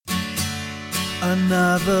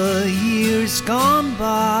Another year's gone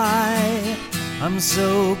by. I'm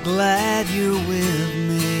so glad you're with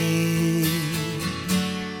me.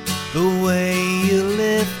 The way you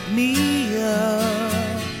lift me up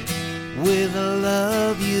with the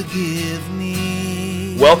love you give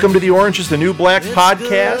me. Welcome to the Orange is the New Black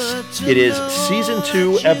podcast. It is season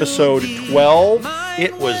 2, episode 12.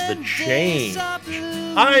 It was the change.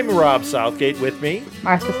 I'm Rob Southgate, with me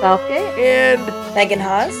Martha Southgate and Megan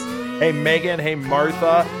Haas. Hey Megan, hey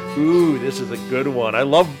Martha. Ooh, this is a good one. I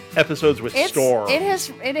love episodes with Storm. It has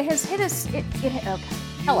hit its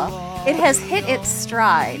hello. It has hit its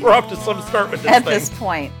stride. We're off to some start with this at thing. this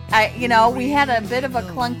point. We had a bit of a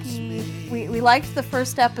clunky. We liked the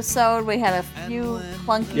first episode. We had a few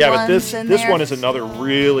clunky but ones in this there. one is another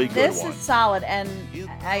really good one. This is solid, and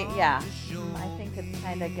I think it's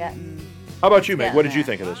kind of getting. How about you, Meg? What did you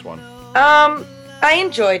think of this one? I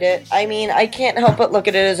enjoyed it. I mean, I can't help but look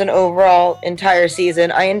at it as an overall entire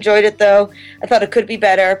season. I enjoyed it, though. I thought it could be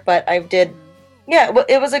better, but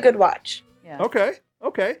it was a good watch. Yeah.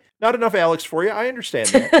 Okay. Not enough Alex for you. I understand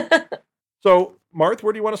that. So, Marth,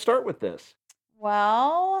 where do you want to start with this?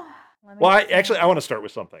 Well, I want to start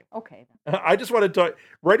with something. Okay. I just want to talk,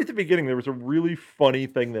 right at the beginning, there was a really funny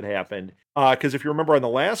thing that happened. Because if you remember on the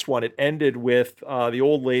last one, it ended with the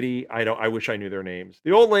old lady, I wish I knew their names.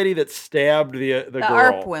 The old lady that stabbed the girl.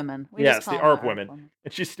 ARP women. Yes, the ARP women.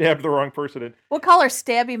 And she stabbed the wrong person. We'll call her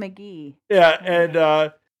Stabby McGee. Yeah,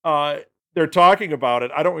 and they're talking about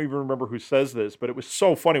it. I don't even remember who says this, but it was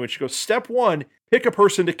so funny when she goes, step 1, pick a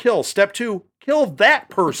person to kill. Step 2, kill that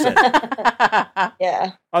person.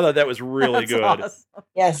 Yeah. I thought that was really good. Awesome.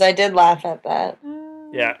 Yes, I did laugh at that.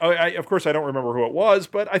 Yeah. Of course, I don't remember who it was,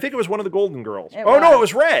 but I think it was one of the Golden Girls. No, it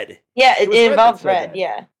was Red. Yeah, it involved Red, that.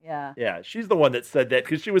 yeah. Yeah. Yeah, she's the one that said that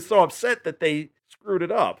because she was so upset that they screwed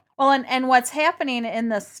it up. Well, and what's happening in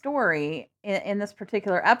the story, in this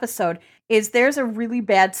particular episode, is there's a really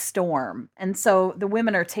bad storm. And so the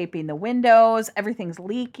women are taping the windows, everything's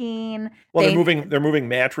leaking. Well, they're moving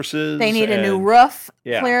mattresses. They need a new roof,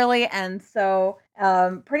 Yeah. clearly. And so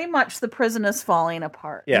pretty much the prison is falling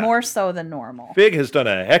apart, more so than normal. Fig has done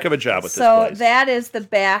a heck of a job with this So place. that is the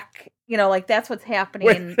back, that's what's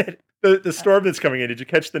happening. Wait, the storm that's coming in, did you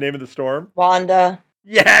catch the name of the storm? Wanda.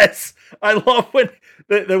 Yes, I love when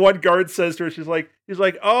the one guard says to her, he's like,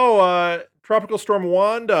 Tropical Storm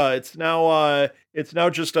Wanda. It's now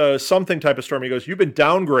just a something type of storm. He goes, you've been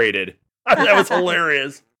downgraded. That was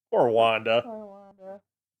hilarious. Poor Wanda.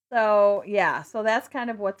 So that's kind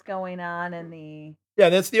of what's going on in the. Yeah,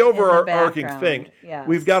 that's the overarching thing. Yes.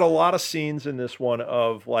 We've got a lot of scenes in this one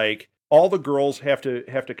of like all the girls have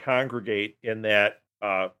to congregate in that.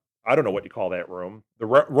 I don't know what you call that room. The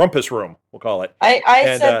rumpus room, we'll call it.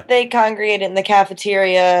 I said they congregate in the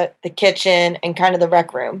cafeteria, the kitchen, and kind of the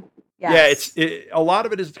rec room. Yes. Yeah, a lot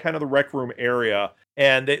of it is kind of the rec room area,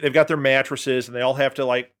 and they've got their mattresses, and they all have to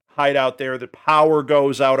like hide out there. The power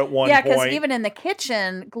goes out at one point. Yeah, because even in the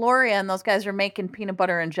kitchen, Gloria and those guys are making peanut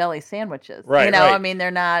butter and jelly sandwiches. Right, I mean,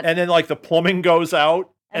 they're not. And then like the plumbing goes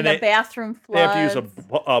out. And the bathroom floods. They have to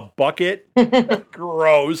use a bucket.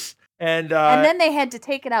 Gross. And then they had to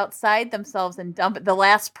take it outside themselves and dump it. The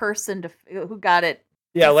last person who got it.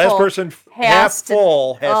 Yeah, last person half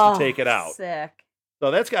full has to take it out. Sick. So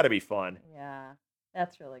that's got to be fun. Yeah,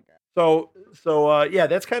 that's really good. So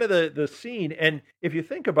that's kind of the scene. And if you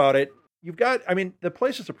think about it, the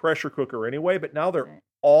place is a pressure cooker anyway, but now they're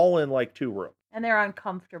all in like 2 rooms. And they're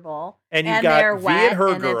uncomfortable. And you've got they're V wet, and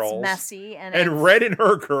her and girls. It's messy. And it's Red and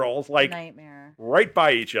her girls, like nightmare. right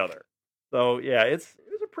by each other. So yeah, it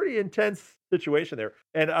was a pretty intense situation there.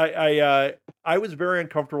 And I was very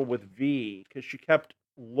uncomfortable with V because she kept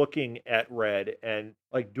looking at Red and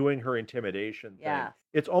like doing her intimidation thing. Yeah.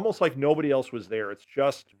 It's almost like nobody else was there. It's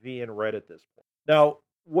just V and Red at this point. Now,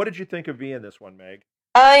 what did you think of V in this one, Meg?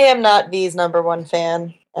 I am not V's number 1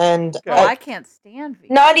 fan, and I can't stand V.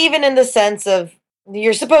 Not even in the sense of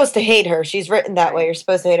you're supposed to hate her. She's written that way. You're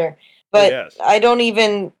supposed to hate her, but yes. I don't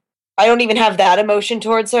even have that emotion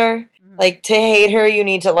towards her. Mm-hmm. Like, to hate her, you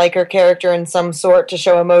need to like her character in some sort to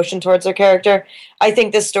show emotion towards her character. I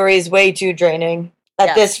think this story is way too draining.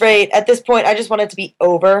 At this rate, at this point, I just want it to be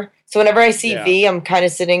over. So whenever I see V, I'm kind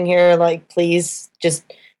of sitting here like, please,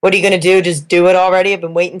 just, what are you going to do? Just do it already. I've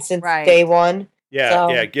been waiting since day 1.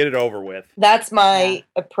 Yeah, get it over with. That's my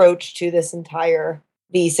approach to this entire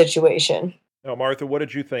V situation. Now, Martha, what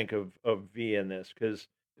did you think of V in this? Because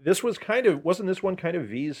this was wasn't this one kind of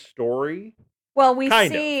V's story? Well, we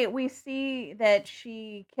see that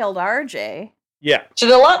she killed RJ. Yeah. She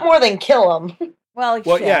did a lot more than kill him. Well,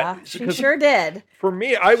 yeah, she sure did. For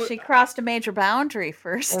me, she crossed a major boundary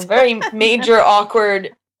first. A very major,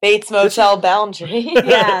 awkward Bates Motel boundary.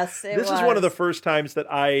 Yes, This is one of the first times that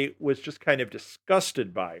I was just kind of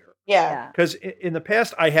disgusted by her. Yeah. Because in the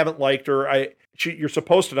past, I haven't liked her. You're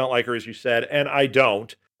supposed to not like her, as you said, and I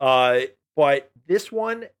don't. But this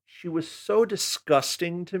one, she was so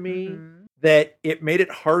disgusting to me that it made it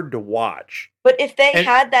hard to watch. But if they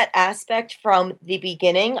had that aspect from the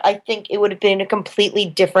beginning, I think it would have been a completely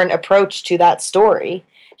different approach to that story.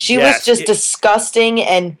 She was just disgusting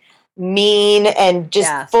and mean and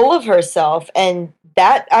just full of herself, and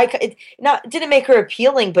that didn't make her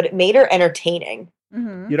appealing, but it made her entertaining.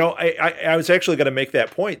 You know, I was actually going to make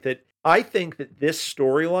that point, that I think that this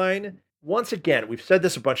storyline, once again, we've said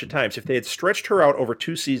this a bunch of times, if they had stretched her out over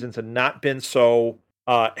 2 seasons and not been so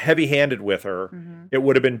heavy-handed with her, it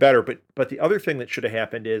would have been better. But the other thing that should have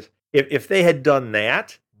happened is, if they had done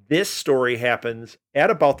that, this story happens at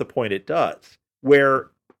about the point it does, where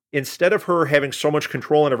instead of her having so much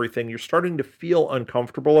control and everything, you're starting to feel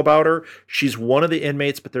uncomfortable about her. She's one of the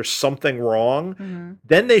inmates, but there's something wrong.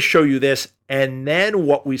 Then they show you this, and then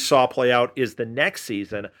what we saw play out is the next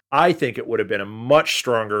season. I think it would have been a much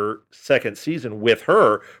stronger second season with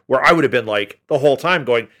her, where I would have been like the whole time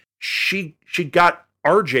going, she got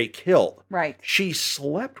RJ killed. Right. She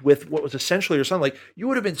slept with what was essentially her son. Like, you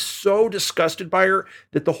would have been so disgusted by her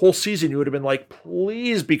that the whole season you would have been like,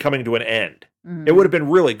 please be coming to an end. It would have been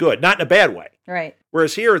really good, not in a bad way. Right.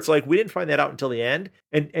 Whereas here, it's like, we didn't find that out until the end,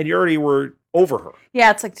 and you already were over her.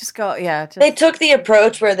 Yeah, it's like, just go, They took the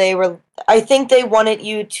approach where I think they wanted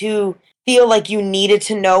you to feel like you needed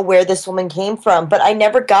to know where this woman came from, but I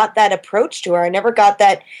never got that approach to her. I never got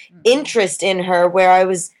that interest in her where I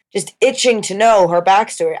was just itching to know her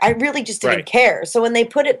backstory. I really just didn't care. So when they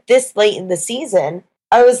put it this late in the season,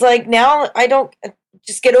 I was like, now I don't,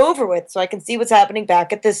 just get over with so I can see what's happening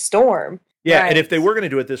back at this storm. Yeah, and if they were going to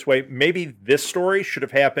do it this way, maybe this story should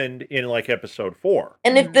have happened in like episode 4.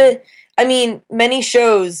 And many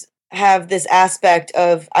shows have this aspect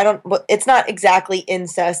of, it's not exactly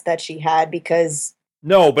incest that she had, because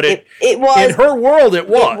no, but it was in her world. It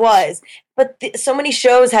was. But so many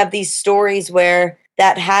shows have these stories where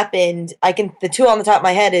that happened. The two on the top of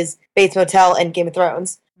my head is Bates Motel and Game of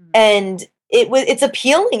Thrones, and it's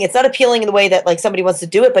appealing. It's not appealing in the way that like somebody wants to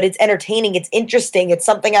do it, but it's entertaining. It's interesting. It's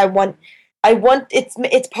something I want.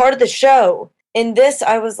 It's part of the show. In this,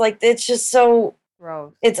 I was like, it's just so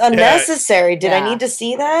gross. It's unnecessary. Did I need to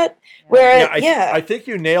see that? I think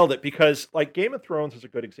you nailed it, because like Game of Thrones is a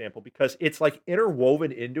good example, because it's like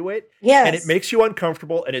interwoven into it. Yes. And it makes you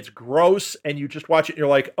uncomfortable, and it's gross, and you just watch it and you're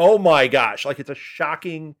like, oh my gosh, like it's a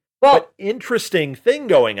shocking but interesting thing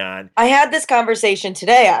going on. I had this conversation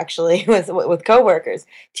today, actually, with coworkers.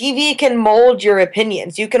 TV can mold your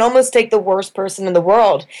opinions. You can almost take the worst person in the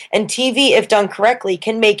world, and TV, if done correctly,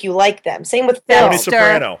 can make you like them. Same with film. Tony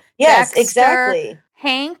Soprano. Yes, Dexter, exactly.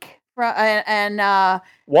 Hank and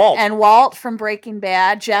Walt from Breaking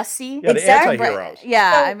Bad, Jesse. Yeah, the anti-heroes.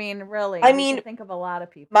 Yeah, So, really. Think of a lot of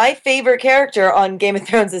people. My favorite character on Game of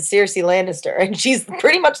Thrones is Cersei Lannister, and she's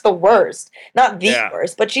pretty much the worst. Not the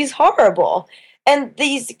worst, but she's horrible. And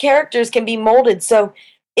these characters can be molded, so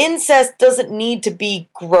incest doesn't need to be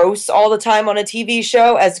gross all the time on a TV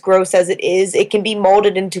show, as gross as it is. It can be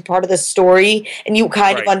molded into part of the story, and you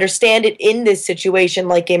kind of understand it in this situation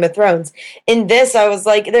like Game of Thrones. In this, I was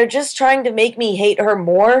like, they're just trying to make me hate her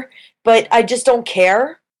more, but I just don't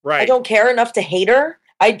care. Right. I don't care enough to hate her.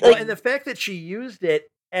 And the fact that she used it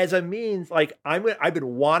as a means, like, I've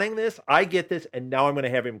been wanting this, I get this, and now I'm going to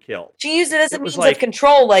have him killed. She used it as a means of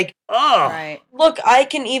control, like, look, I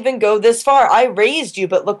can even go this far. I raised you,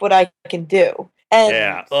 but look what I can do.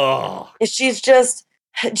 And she's just,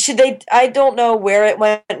 I don't know where it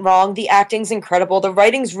went wrong. The acting's incredible. The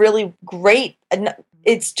writing's really great. And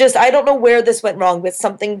it's just, I don't know where this went wrong, but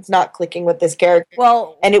something's not clicking with this character.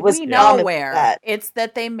 Well, and it was we know where. It's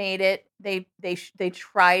that they made it. They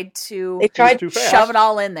tried to shove it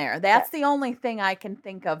all in there. That's the only thing I can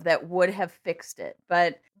think of that would have fixed it.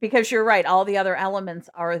 But because you're right, all the other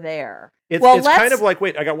elements are there. It's kind of like,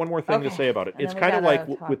 wait, I got one more thing to say about it. It's kind of like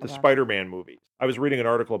with the Spider-Man movies. I was reading an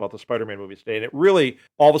article about the Spider-Man movies today, and it really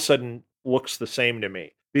all of a sudden looks the same to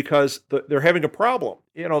me, because they're having a problem.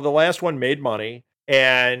 You know, the last one made money,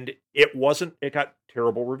 and it got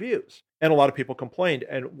terrible reviews. And a lot of people complained.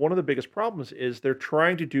 And one of the biggest problems is they're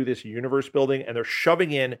trying to do this universe building, and they're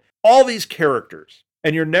shoving in all these characters,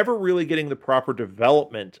 and you're never really getting the proper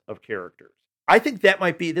development of characters. I think this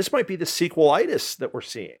might be the sequelitis that we're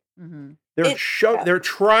seeing. Mm-hmm. They're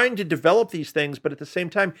trying to develop these things, but at the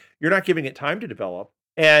same time, you're not giving it time to develop.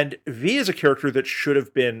 And V is a character that should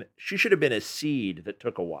have been a seed that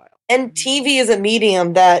took a while. And TV is a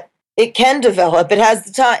medium that It can develop. It has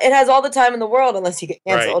the time. It has all the time in the world, unless you get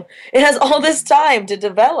canceled. Right. It has all this time to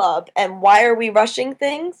develop. And why are we rushing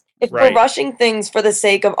things? If we're rushing things for the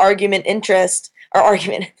sake of if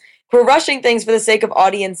we're rushing things for the sake of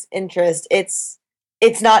audience interest, it's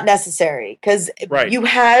not necessary, because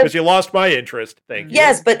because you lost my interest. Thank you.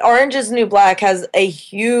 Yes, but Orange is the New Black has a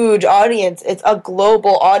huge audience. It's a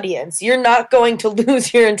global audience. You're not going to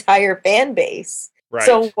lose your entire fan base. Right.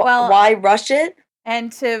 So why rush it?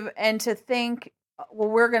 And to think, well,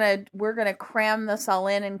 we're gonna cram this all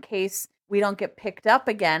in case we don't get picked up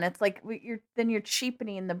again. It's like you're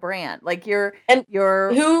cheapening the brand. Like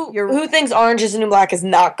who thinks Orange is the New Black is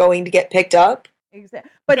not going to get picked up? Exactly.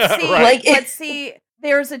 But see,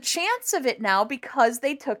 there's a chance of it now because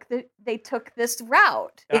they took this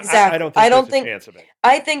route. Exactly. I don't think there's a chance of it.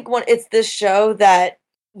 I think it's this show that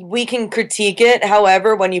we can critique it.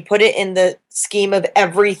 However, when you put it in the scheme of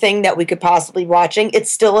everything that we could possibly watching, it's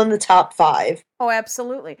still in the top 5. Oh,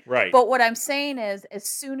 absolutely. Right. But what I'm saying is, as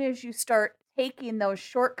soon as you start taking those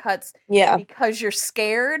shortcuts because you're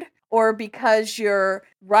scared or because you're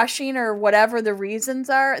rushing or whatever the reasons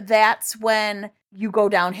are, that's when you go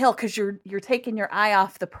downhill, because you're taking your eye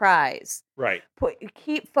off the prize. Right.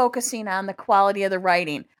 Keep focusing on the quality of the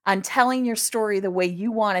writing, on telling your story the way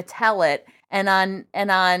you want to tell it, and on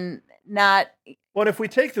not. Well, and if we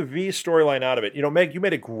take the V storyline out of it, Meg, you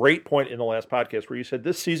made a great point in the last podcast where you said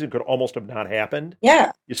this season could almost have not happened.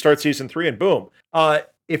 Yeah. You start season 3 and boom.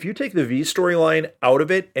 If you take the V storyline out of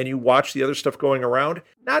it and you watch the other stuff going around,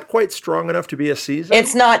 not quite strong enough to be a season.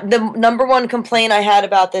 It's not. The number one complaint I had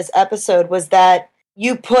about this episode was that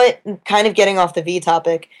you put, kind of getting off the V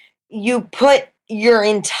topic, you put your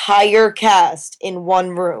entire cast in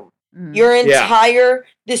one room. Mm. Your entire,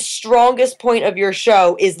 the strongest point of your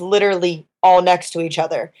show is literally all next to each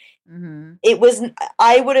other. Mm-hmm. It was,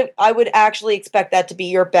 I would actually expect that to be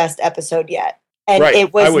your best episode yet. And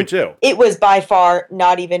it was, I would too. It was by far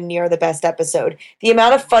not even near the best episode. The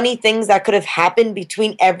amount of funny things that could have happened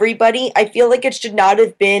between everybody, I feel like it should not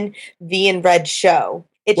have been V and Red's show.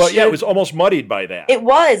 It was almost muddied by that. It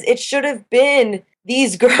was. It should have been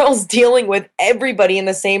these girls dealing with everybody in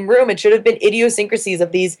the same room. It should have been idiosyncrasies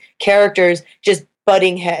of these characters just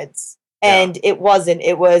butting heads. And it wasn't.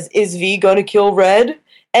 It was, is V gonna kill Red?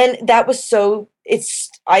 And that was so,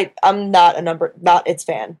 I'm not its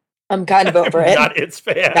fan. I'm kind of over it. Not its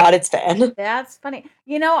fan. Not its fan. That's funny.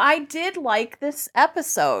 I did like this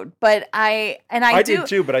episode, but I did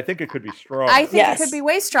too, but I think it could be stronger. I think it could be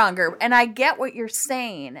way stronger, and I get what you're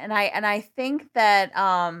saying, and I think that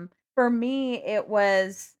for me it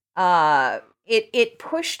was it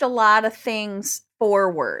pushed a lot of things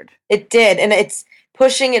forward. It did, and it's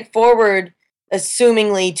pushing it forward,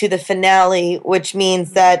 assumingly to the finale, which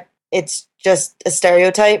means that it's just a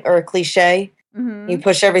stereotype or a cliche. Mm-hmm. You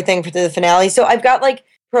push everything to the finale. So I've got like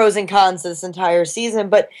pros and cons to this entire season.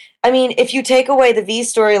 But I mean, if you take away the V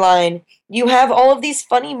storyline, you have all of these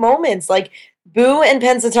funny moments, like Boo and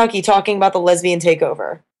Pennsatucky talking about the lesbian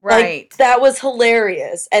takeover. Right. Like, that was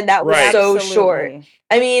hilarious. And that was so short.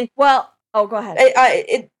 I mean, go ahead.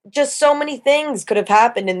 It just so many things could have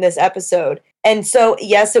happened in this episode. And so,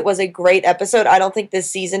 yes, it was a great episode. I don't think this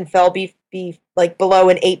season fell be like below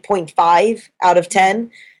an 8.5 out of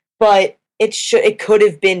 10, but it could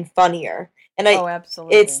have been funnier. And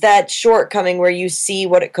absolutely. It's that shortcoming where you see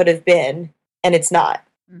what it could have been and it's not.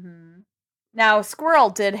 Mm-hmm. Now, Squirrel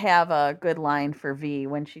did have a good line for V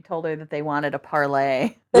when she told her that they wanted a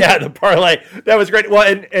parlay. Yeah, the parlay. That was great.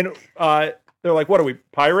 Well, and they're like, what are we,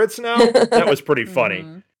 pirates now? That was pretty funny.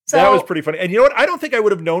 Mm-hmm. That was pretty funny. And you know what? I don't think I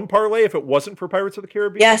would have known parlay if it wasn't for Pirates of the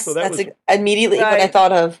Caribbean. Yes, so that's immediately what I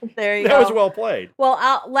thought of. There you go. That was well played.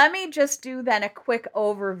 Well, let me just do then a quick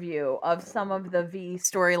overview of some of the V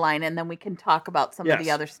storyline, and then we can talk about some of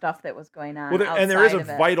the other stuff that was going on. Well, and there is a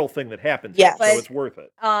vital thing that happens. Yes. So it's worth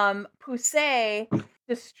it. Poussey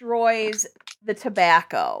destroys the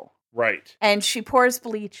tobacco. Right. And she pours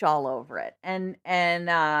bleach all over it. And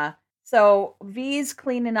so V's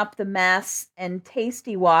cleaning up the mess, and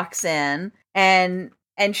Tasty walks in, and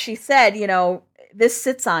she said, this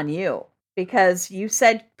sits on you because you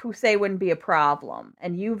said Poussey wouldn't be a problem,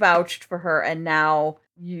 and you vouched for her, and now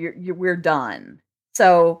we're done.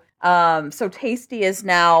 So Tasty is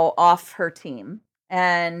now off her team,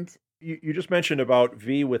 and you just mentioned about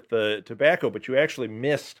V with the tobacco, but you actually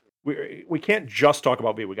missed. We can't just talk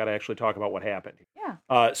about V. We got to actually talk about what happened.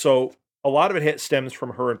 Yeah. So. A lot of it stems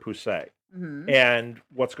from her and Poussey and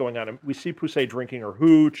what's going on. And we see Poussey drinking her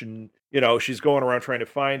hooch and, she's going around trying to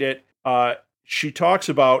find it. She talks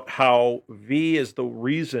about how V is the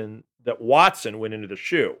reason that Watson went into the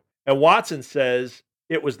shoe. And Watson says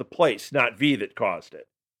it was the place, not V, that caused it.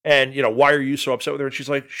 And, why are you so upset with her? And she's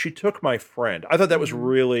like, she took my friend. I thought that was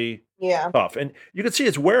really tough. And you can see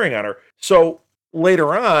it's wearing on her. So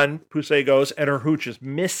later on, Pusey goes, and her hooch is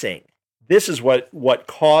missing. This is what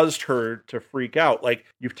caused her to freak out. Like,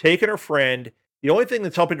 you've taken her friend. The only thing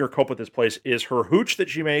that's helping her cope with this place is her hooch that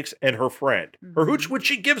she makes and her friend. Her hooch, which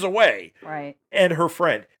she gives away. Right. And her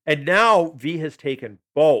friend. And now V has taken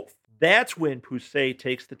both. That's when Pusey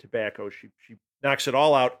takes the tobacco. She knocks it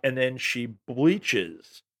all out, and then she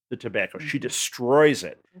bleaches the tobacco. She destroys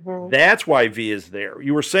it. That's why V is there.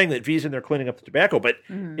 You were saying that V's in there cleaning up the tobacco, but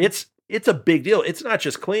it's a big deal. It's not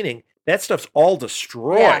just cleaning. That stuff's all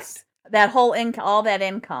destroyed. Yes. That whole all that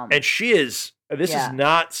income. And this is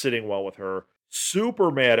not sitting well with her.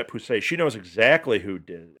 Super mad at Pusey. She knows exactly who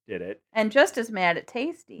did it. And just as mad at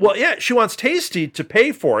Tasty. Well, yeah, she wants Tasty to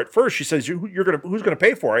pay for it. First, she says, who's gonna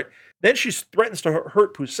pay for it? Then she threatens to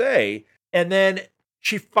hurt Pusey, and then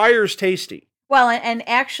she fires Tasty. Well, and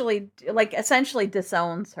actually, like, essentially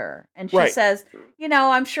disowns her. And she says,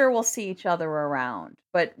 I'm sure we'll see each other around,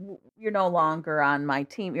 but you're no longer on my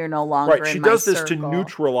team. You're no longer in my circle. She does this to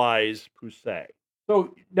neutralize Pusey.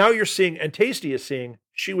 So now you're seeing, and Tasty is seeing,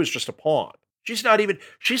 she was just a pawn. She's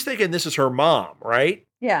thinking this is her mom, right?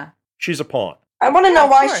 Yeah. She's a pawn. I want to know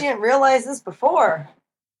why she didn't realize this before.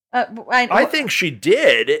 I think she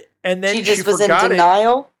did, and then she just was in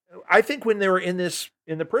denial. I think when they were in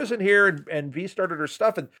the prison here and V started her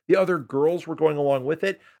stuff and the other girls were going along with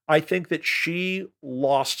it, I think that she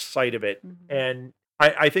lost sight of it. And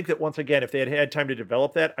I think that once again, if they had had time to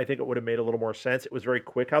develop that, I think it would have made a little more sense. It was very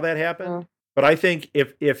quick how that happened. But I think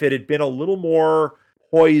if it had been a little more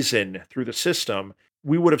poison through the system,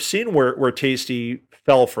 we would have seen where Tasty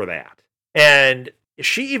fell for that. And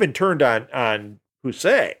she even turned on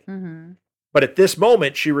Pusey. But at this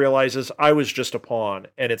moment, she realizes I was just a pawn,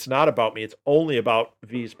 and it's not about me. It's only about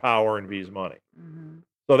V's power and V's money.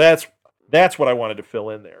 So that's what I wanted to fill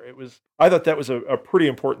in there. I thought that was a pretty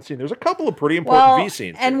important scene. There's a couple of pretty important V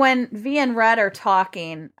scenes. And when V and Red are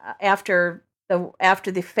talking after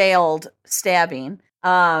the failed stabbing,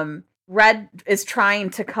 Red is trying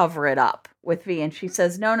to cover it up with V, and she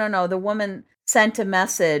says, no, the woman sent a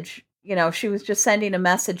message. She was just sending a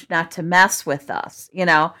message not to mess with us,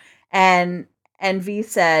 And V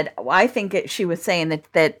said, I think she was saying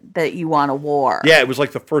that you want a war. Yeah, it was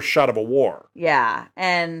like the first shot of a war. Yeah,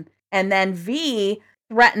 and then V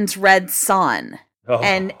threatens Red's son,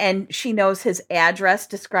 and she knows his address,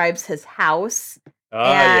 describes his house,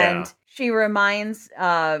 and she reminds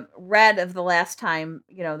Red of the last time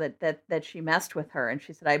that she messed with her, and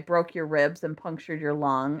she said, I broke your ribs and punctured your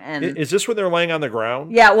lung. And is this when they're laying on the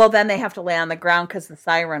ground? Yeah, well then they have to lay on the ground because the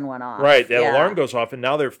siren went off. Right, the alarm goes off, and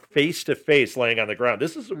now they're face to face laying on the ground.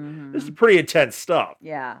 This is pretty intense stuff.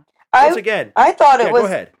 Yeah. Once again, I thought it was go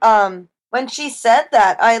ahead. When she said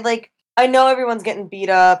that, I know everyone's getting beat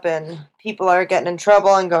up and people are getting in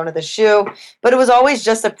trouble and going to the shoe, but it was always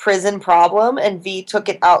just a prison problem, and V took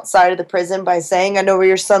it outside of the prison by saying, I know where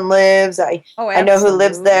your son lives, I know who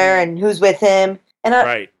lives there and who's with him.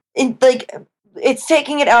 And it's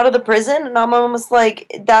taking it out of the prison, and I'm almost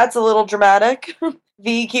like, that's a little dramatic.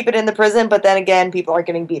 V, keep it in the prison, but then again, people are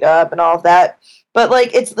getting beat up and all of that. But,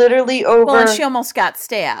 it's literally over. Well, and she almost got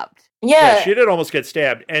stabbed. Yeah, she did almost get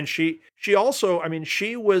stabbed. And she also,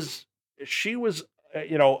 she was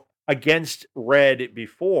against Red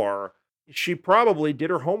before. She probably did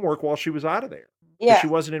her homework while she was out of there. Yeah. She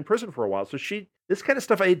wasn't in prison for a while. So this kind of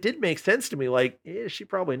stuff, it did make sense to me. She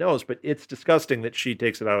probably knows, but it's disgusting that she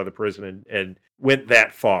takes it out of the prison and went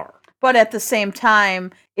that far. But at the same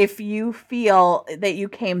time, if you feel that you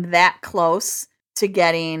came that close to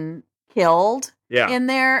getting killed in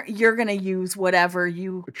there, you're going to use whatever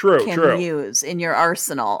you can use in your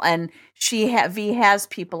arsenal. And V has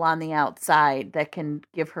people on the outside that can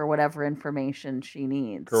give her whatever information she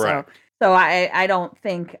needs. Correct. So I don't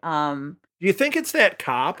think... do you think it's that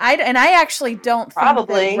cop? I actually don't think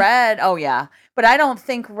that Red... Oh, yeah. But I don't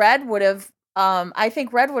think Red would have... I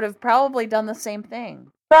think Red would have probably done the same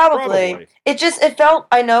thing. Probably. It felt...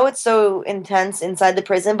 I know it's so intense inside the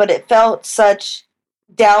prison, but it felt such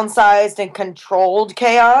downsized and controlled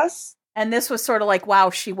chaos. And this was sort of like, wow,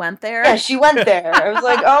 she went there? Yeah, she went there. I was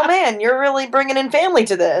like, oh man, you're really bringing in family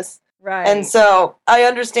to this. Right. And so I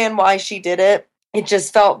understand why she did it. It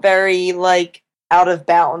just felt very, out of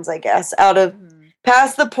bounds, I guess.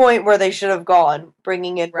 Past the point where they should have gone,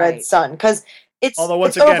 bringing in Red's son. Because it's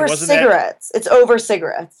over cigarettes. It's over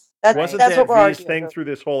cigarettes. That's what we're arguing thing through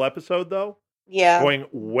this whole episode, though? Yeah. Going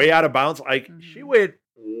way out of bounds. She went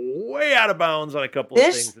way out of bounds on a couple of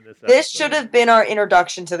things in this episode. This should have been our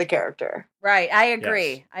introduction to the character. Right, I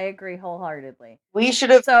agree. Yes. I agree wholeheartedly. We should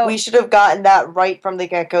have gotten that right from the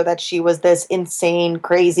get-go, that she was this insane,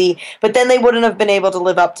 crazy, but then they wouldn't have been able to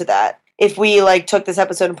live up to that. If we took this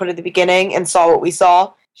episode and put it at the beginning and saw what we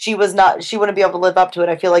saw, she wouldn't be able to live up to it.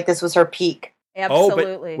 I feel like this was her peak.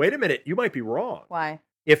 Absolutely. Oh, but wait a minute, you might be wrong. Why?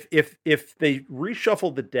 If they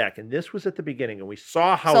reshuffled the deck and this was at the beginning and we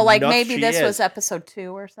saw how nuts maybe she this is, was episode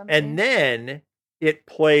 2 or something, and then it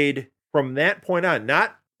played from that point on,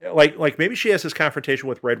 not like maybe she has this confrontation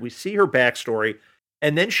with Red, we see her backstory,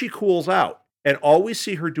 and then she cools out, and all we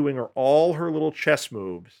see her doing are all her little chess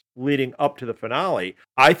moves leading up to the finale.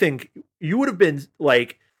 I think you would have been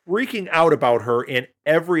freaking out about her in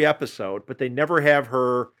every episode, but they never have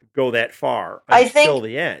her go that far until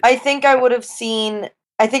the end. I think I would have seen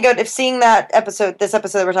that episode, this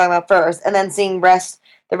episode that we're talking about first, and then seeing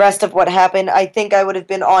the rest of what happened. I think I would have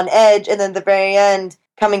been on edge, and then the very end,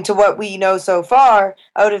 coming to what we know so far,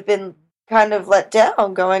 I would have been kind of let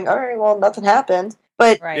down, going, all right, well, nothing happened.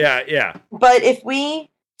 But yeah. But if we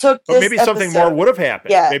took this maybe something more would have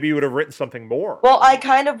happened. Yeah. Maybe you would have written something more. Well, I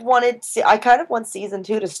kind of want season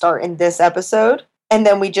 2 to start in this episode, and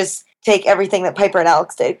then we just take everything that Piper and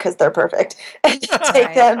Alex did, because they're perfect, and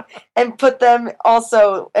take them and put them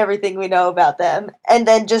also everything we know about them, and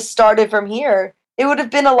then just started from here. It would have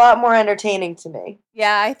been a lot more entertaining to me.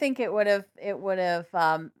 Yeah, I think it would have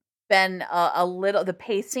been a little. The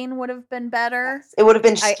pacing would have been better. Yes. It would have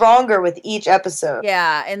been stronger with each episode.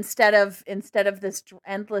 Yeah, instead of this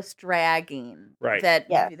endless dragging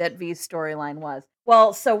that V's storyline was.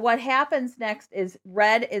 Well, so what happens next is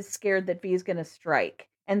Red is scared that V's going to strike.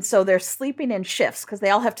 And so they're sleeping in shifts because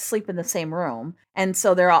they all have to sleep in the same room. And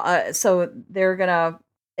so they're all, they're gonna,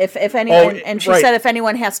 if anyone, and she said if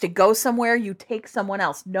anyone has to go somewhere, you take someone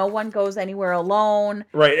else. No one goes anywhere alone.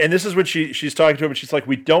 Right. And this is when she's talking to him, and she's like,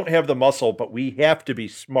 we don't have the muscle, but we have to be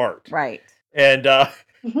smart. Right. And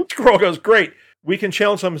Squirrel goes, great. We can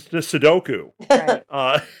challenge them to Sudoku.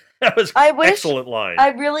 Right. That was excellent line.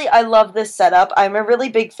 I love this setup. I'm a really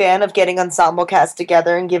big fan of getting ensemble casts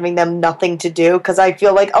together and giving them nothing to do, because I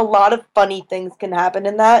feel like a lot of funny things can happen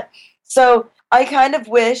in that. So I kind of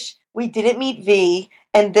wish we didn't meet V,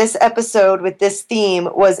 and this episode with this theme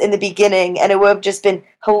was in the beginning, and it would have just been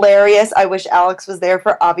hilarious. I wish Alex was there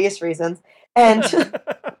for obvious reasons. And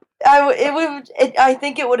I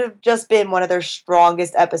think it would have just been one of their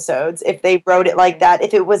strongest episodes if they wrote it like that,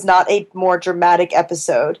 if it was not a more dramatic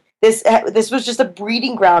episode. This was just a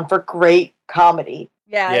breeding ground for great comedy.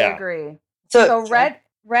 Yeah, I agree. So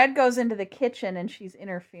Red goes into the kitchen and she's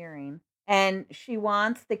interfering, and she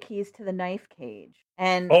wants the keys to the knife cage.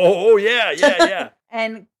 And yeah.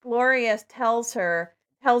 And Gloria tells her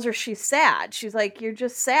she's sad. She's like, you're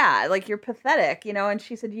just sad, like you're pathetic, And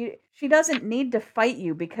she said, she doesn't need to fight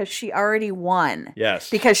you because she already won.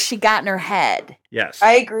 Yes, because she got in her head. Yes,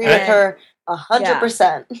 I agree with her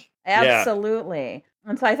 100%. Absolutely.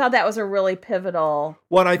 And so I thought that was a really pivotal.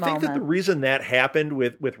 Well, and I think that the reason that happened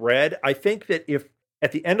with Red, I think that if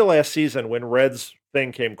at the end of last season when Red's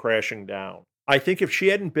thing came crashing down, I think if she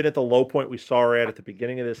hadn't been at the low point we saw her at the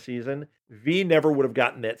beginning of this season, V never would have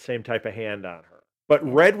gotten that same type of hand on her. But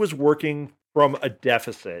Red was working from a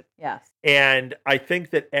deficit. Yes. And I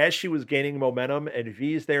think that as she was gaining momentum and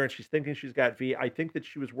V's there and she's thinking she's got V, I think that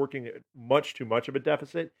she was working at much too much of a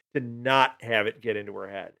deficit to not have it get into her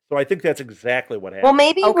head. So I think that's exactly what happened.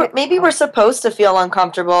 Well, maybe we're supposed to feel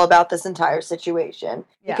uncomfortable about this entire situation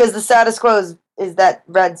because the status quo is that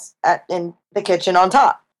Red's in the kitchen on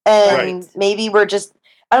top. And maybe we're just,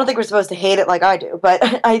 I don't think we're supposed to hate it like I do,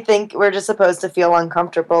 but I think we're just supposed to feel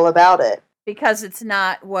uncomfortable about it. Because it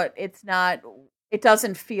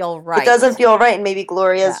doesn't feel right. It doesn't feel right, and maybe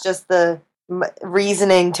Gloria's just the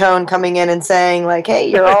reasoning tone coming in and saying, like, hey,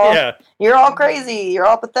 you're all you're all crazy, you're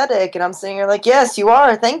all pathetic, and I'm sitting here like, yes, you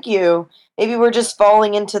are, thank you. Maybe we're just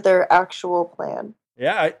falling into their actual plan.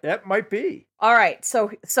 Yeah, that might be. All right, so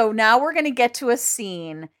now we're going to get to a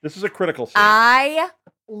scene. This is a critical scene. I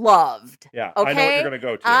loved. Yeah, okay? I know what you're going to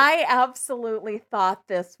go to. I absolutely thought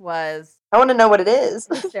this was... I want to know what it is.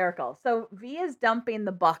 Hysterical. So V is dumping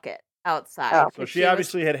the bucket outside. Oh. So she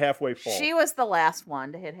obviously hit halfway full. She was the last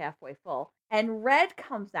one to hit halfway full. And Red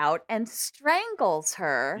comes out and strangles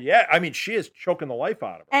her. Yeah, I mean, she is choking the life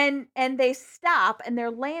out of her. And they stop, and they're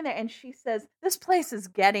laying there, and she says, this place is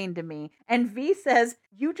getting to me. And V says,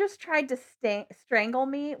 you just tried to strangle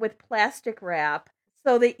me with plastic wrap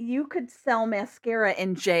so that you could sell mascara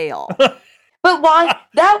in jail. But why?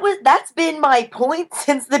 That's been my point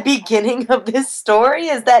since the beginning of this story,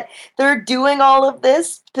 is that they're doing all of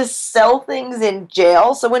this to sell things in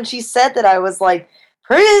jail. So when she said that, I was like,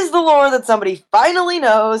 praise the Lord that somebody finally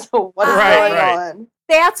knows what's going on.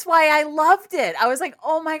 That's why I loved it. I was like,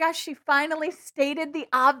 oh my gosh, she finally stated the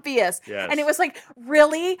obvious. Yes. And it was like,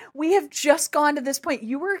 really? We have just gone to this point.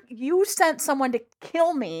 You sent someone to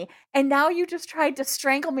kill me, and now you just tried to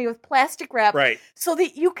strangle me with plastic wrap so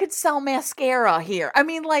that you could sell mascara here. I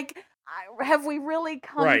mean, like, have we really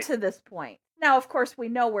come to this point? Now, of course, we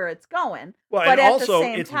know where it's going. Well, but and at also, the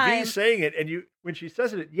same it's time, V saying it, and when she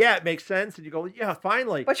says it, it makes sense, and you go, yeah,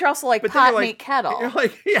 finally. But you're also like, pot, meat, kettle. You're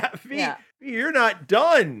like, V, you're not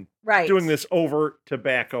done doing this overt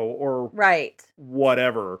tobacco or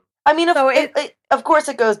whatever. I mean, of course,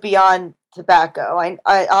 it goes beyond tobacco.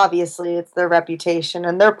 I obviously, it's their reputation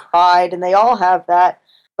and their pride, and they all have that.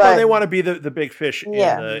 But they want to be the big fish in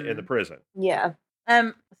the prison. Yeah.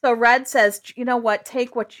 So Red says, you know what,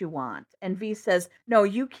 take what you want. And V says, no,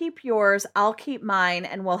 you keep yours, I'll keep mine,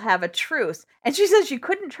 and we'll have a truce. And she says, you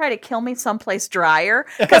couldn't try to kill me someplace drier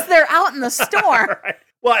because they're out in the storm.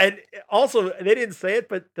 Well, and also, they didn't say it,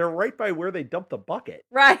 but they're right by where they dumped the bucket.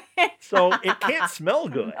 Right. So it can't smell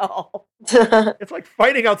good. No. It's like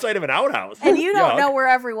fighting outside of an outhouse. And you don't know where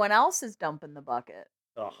everyone else is dumping the bucket.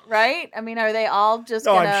 Ugh. Right? I mean, are they all just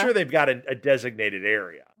I'm sure they've got a designated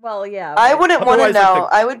area. Well, yeah. I wouldn't want to know.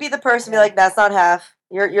 I would be the person to be like, that's not half.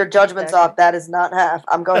 Your judgment's off. That is not half.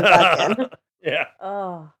 I'm going back in. Yeah.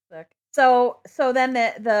 Oh, sick. So then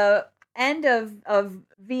the end of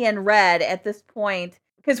V and Red at this point,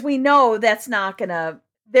 because we know that's not gonna,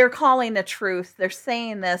 they're calling a truce. They're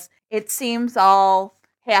saying this. It seems all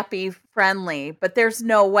happy, friendly, but there's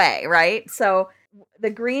no way, right? So the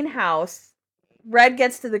greenhouse, Red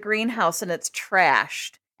gets to the greenhouse and it's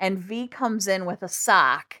trashed. And V comes in with a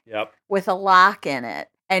sock with a lock in it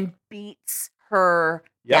and beats her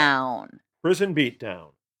down. Prison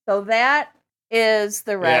beatdown. So that is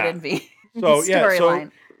the Red and V storyline.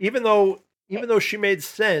 So even though she made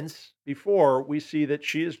sense before, we see that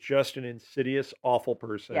she is just an insidious, awful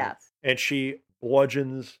person. Yes. And she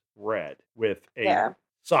bludgeons Red with a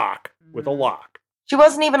sock with a lock. She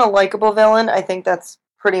wasn't even a likable villain. I think that's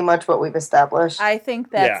pretty much what we've established. I think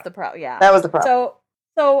that's the problem. Yeah. That was the problem.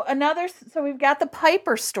 So we've got the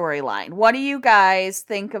Piper storyline. What do you guys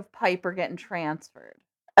think of Piper getting transferred?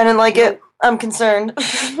 I didn't like it. I'm concerned.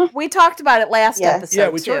 We talked about it last episode. Yeah,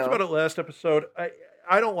 we talked about it last episode.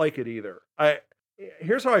 I don't like it either.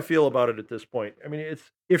 Here's how I feel about it at this point. I mean,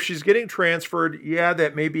 if she's getting transferred,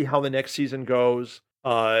 that may be how the next season goes.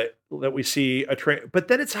 That we see but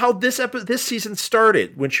then it's how this season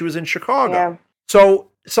started when she was in Chicago. Yeah. So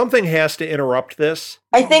something has to interrupt this.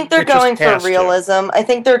 I think they're going for realism. I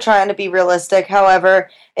think they're trying to be realistic. However,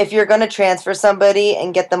 if you're going to transfer somebody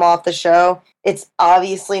and get them off the show, it's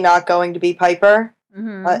obviously not going to be Piper.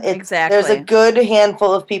 Mm-hmm. Exactly. There's a good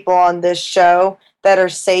handful of people on this show that are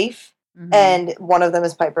safe, and one of them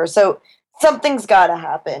is Piper. So something's got to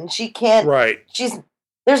happen. She can't. Right.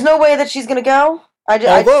 There's no way that she's going to go. I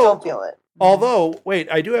just don't feel it. Although,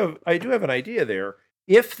 wait, I do have an idea there.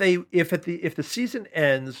 If the season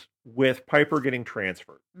ends with Piper getting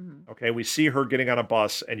transferred, okay, we see her getting on a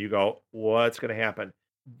bus, and you go, what's going to happen?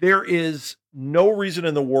 There is no reason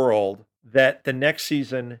in the world that the next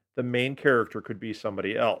season the main character could be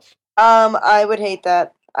somebody else. I would hate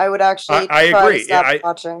that. I would actually. I agree. To stop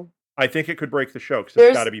watching. I think it could break the show because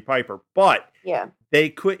it's got to be Piper. But they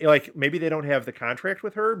could, maybe they don't have the contract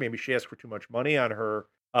with her. Maybe she asked for too much money on her.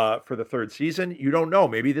 For the third season, you don't know.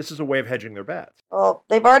 Maybe this is a way of hedging their bets. Well,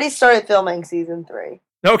 they've already started filming season 3.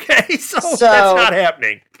 Okay, so that's not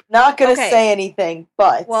happening. Not going to say anything,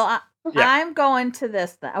 but I'm going to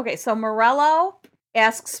this then. Okay, so Morello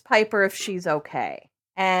asks Piper if she's okay,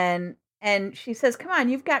 and she says, "Come on,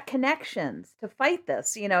 you've got connections to fight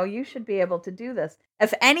this. You know, you should be able to do this.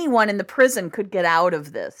 If anyone in the prison could get out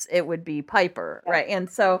of this, it would be Piper, right?" And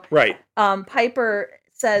so, Piper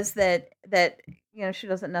says that she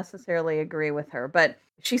doesn't necessarily agree with her, but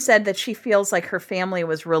she said that she feels like her family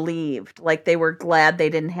was relieved, like they were glad they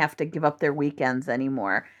didn't have to give up their weekends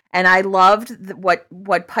anymore. And I loved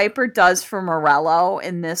what Piper does for Morello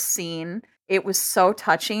in this scene. It was so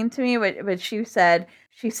touching to me, but she said,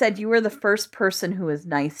 you were the first person who was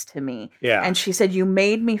nice to me. Yeah. And she said, you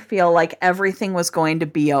made me feel like everything was going to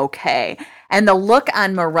be okay. And the look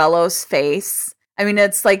on Morello's face, I mean,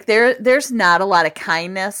 it's like there's not a lot of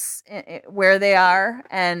kindness where they are,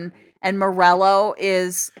 and Morello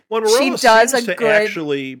is. Well, Morello seems to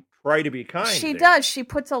actually try to be kind. She does. She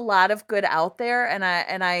puts a lot of good out there, and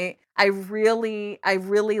I really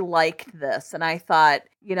liked this, and I thought,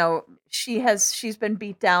 she's been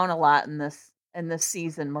beat down a lot in this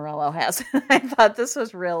season. Morello has. I thought this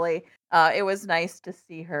was really. It was nice to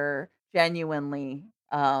see her genuinely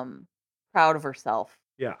proud of herself.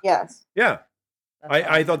 Yeah. Yes. Yeah.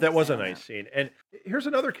 I thought that was a nice scene. And here's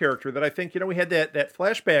another character that I think, we had that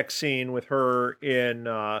flashback scene with her in,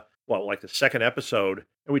 like the second episode.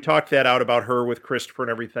 And we talked that out about her with Christopher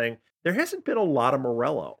and everything. There hasn't been a lot of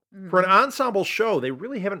Morello. Mm-hmm. For an ensemble show, they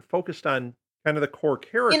really haven't focused on kind of the core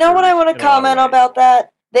characters. You know what I want to comment about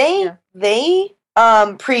that? They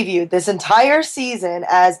previewed this entire season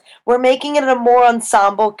as we're making it a more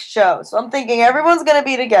ensemble show. So I'm thinking everyone's going to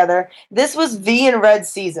be together. This was V and Red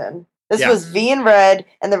season. This was V and Red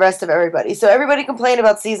and the rest of everybody. So everybody complained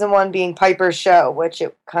about season 1 being Piper's show, which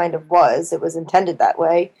it kind of was. It was intended that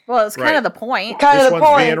way. Well, it's kind of the point. This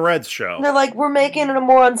one's V and Red's show. And they're like, we're making it a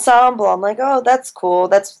more ensemble. I'm like, oh, that's cool.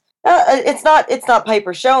 That's it's not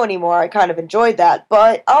Piper's show anymore. I kind of enjoyed that,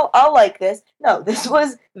 but I'll like this. No, this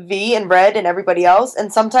was V and Red and everybody else,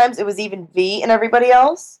 and sometimes it was even V and everybody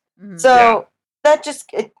else. Mm-hmm. So that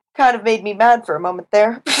it kind of made me mad for a moment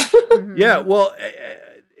there. Mm-hmm. Yeah, well.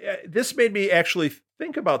 This made me actually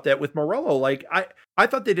think about that with Morello. Like, I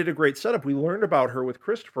thought they did a great setup. We learned about her with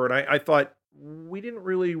Christopher, and I thought we didn't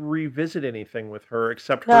really revisit anything with her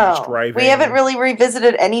except her just driving. We haven't really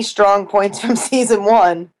revisited any strong points from season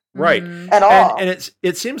 1. Right. At all. And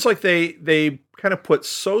it seems like they kind of put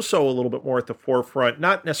So-So a little bit more at the forefront,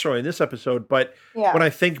 not necessarily in this episode, but when I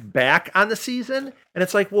think back on the season, and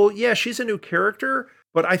it's like, well, yeah, she's a new character,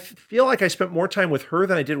 but I feel like I spent more time with her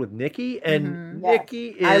than I did with Nikki, and Nikki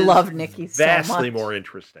is I love Nikki vastly so much. more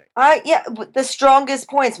interesting. The strongest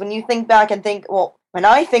points when you think back and think, when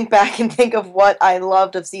I think back and think of what I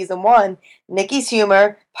loved of season 1, Nikki's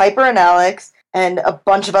humor, Piper and Alex, and a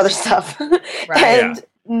bunch of other stuff. Right.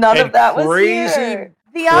 None of that was here.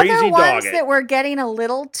 The other ones that we're getting a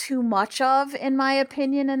little too much of, in my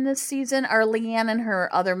opinion, in this season are Leanne and her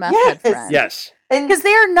other meth head friend. Yes. Because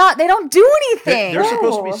they don't do anything. They're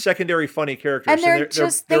supposed to be secondary funny characters. And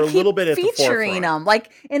they're a little bit at the forefront. Featuring them.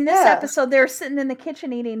 Like in this episode, they're sitting in the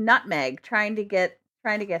kitchen eating nutmeg, trying to get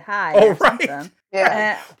high. Oh, right. Something.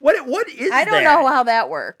 Yeah. What is that? I don't know how that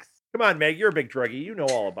works. Come on, Meg. You're a big druggie. You know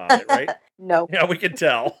all about it, right? No. Yeah, we can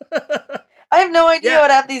tell. I have no idea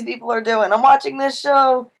what half these people are doing. I'm watching this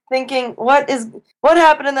show thinking, what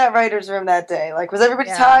happened in that writer's room that day? Like, was everybody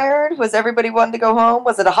tired? Was everybody wanting to go home?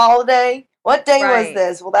 Was it a holiday? What day was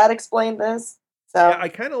this? Will that explain this? So I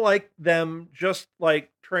kind of like them just like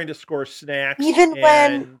trying to score snacks. Even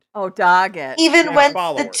when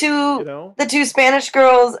the two Spanish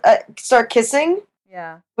girls start kissing.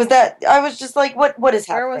 Yeah. Was that? I was just like, what is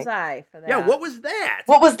happening? Where was I for that? Yeah. What was that?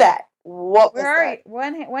 What was that? What was that?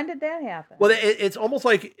 When did that happen? Well, it's almost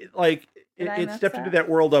like it stepped into that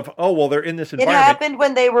world of, they're in this environment. It happened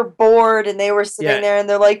when they were bored and they were sitting there and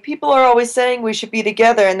they're like, people are always saying we should be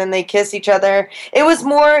together, and then they kiss each other. It was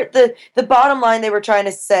more the bottom line they were trying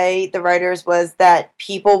to say, the writers, was that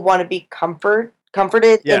people want to be comforted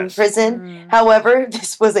in prison. Mm. However,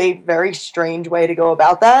 this was a very strange way to go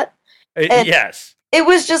about that. Yes. It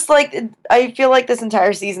was just like, I feel like this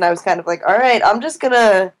entire season I was kind of like, all right, I'm just going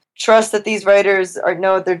to trust that these writers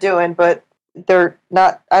know what they're doing, but they're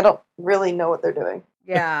not. I don't really know what they're doing.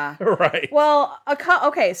 Yeah. Right. Well,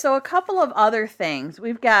 so a couple of other things.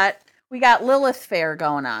 We got Lilith Fair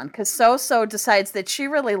going on because So decides that she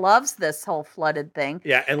really loves this whole flooded thing.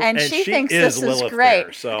 Yeah, and she thinks this is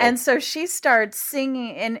great. Fair, and so she starts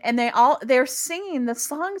singing, and they're singing the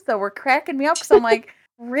songs that were cracking me up because I'm like,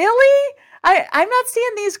 really? I'm not seeing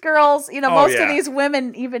these girls, most of these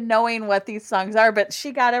women even knowing what these songs are, but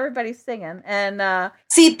she got everybody singing. And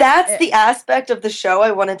see, that's the aspect of the show I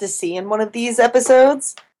wanted to see in one of these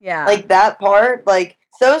episodes. Yeah. Like that part, like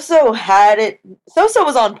So had it. So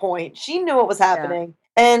was on point. She knew what was happening.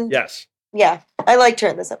 Yeah. And yes. Yeah, I liked her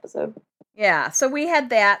in this episode. Yeah, so we had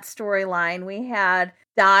that storyline. We had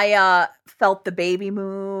Daya felt the baby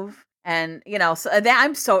move, and the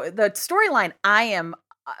storyline I am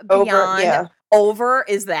beyond over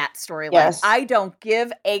is that storyline. Yes. I don't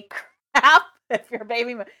give a crap if your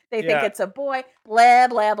baby they think it's a boy. Blah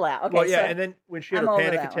blah blah. Okay. Well, and then when she had her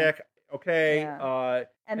panic attack,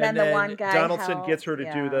 and then the one guy Donaldson gets her to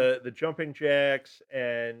do the jumping jacks,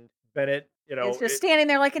 and Bennett, is just standing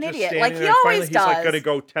there like an idiot, like he always does. He's like going to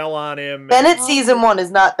go tell on him. Bennett season 1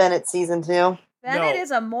 is not Bennett season 2. Bennett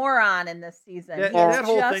is a moron in this season. That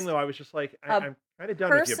whole thing, though, I was just like, I'm kind of done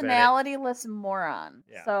with you, Bennett. Personality-less moron.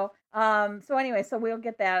 Yeah. So anyway, so we'll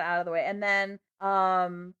get that out of the way, and then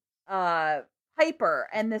Piper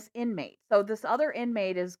and this inmate. So this other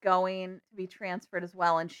inmate is going to be transferred as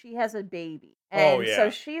well, and she has a baby. And so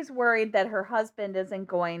she's worried that her husband isn't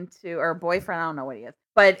going to, or boyfriend, I don't know what he is,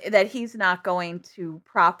 but that he's not going to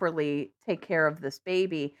properly take care of this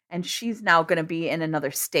baby, and she's now going to be in another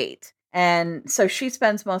state. And so she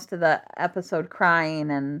spends most of the episode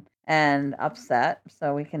crying and upset.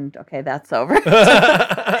 So we can, okay, that's over.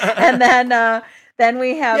 And then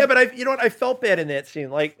we have. Yeah, but you know what? I felt bad in that scene.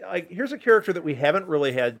 Like here's a character that we haven't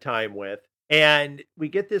really had time with. And we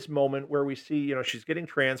get this moment where we see, you know, she's getting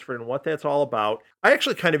transferred and what that's all about. I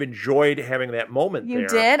actually kind of enjoyed having that moment there. You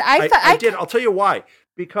did? I did. I'll tell you why.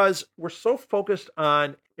 Because we're so focused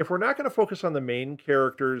on, if we're not going to focus on the main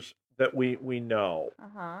characters that we know,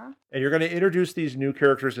 and you're going to introduce these new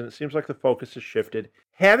characters, and it seems like the focus has shifted,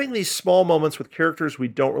 having these small moments with characters we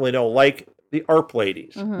don't really know, like the ARP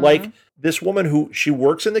ladies, like this woman who she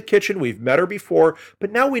works in the kitchen. We've met her before,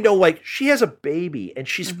 but now we know, like, she has a baby and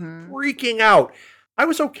she's freaking out. I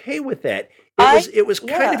was okay with that. It was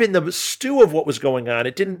kind of in the stew of what was going on.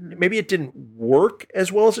 It didn't, maybe it didn't work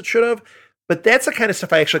as well as it should have, but that's the kind of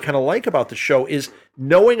stuff I actually kind of like about the show, is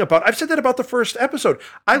knowing about, I've said that about the first episode.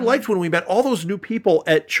 I liked when we met all those new people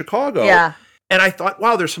at Chicago. Yeah. And I thought,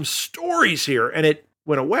 wow, there's some stories here. And it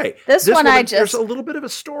went away. This one there's a little bit of a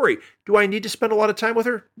story. Do I need to spend a lot of time with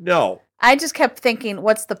her? No. I just kept thinking,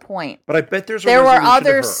 what's the point? But I bet there were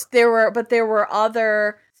others. There were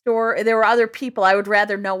other people. I would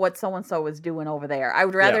rather know what so and so was doing over there. I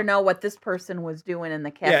would rather know what this person was doing in the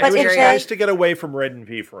cafeteria. Yeah, it was nice to get away from Red and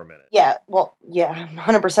V for a minute. Yeah, well, yeah, I'm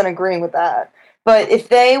 100% agreeing with that. But if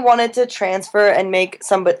they wanted to transfer and make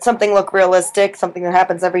something look realistic, something that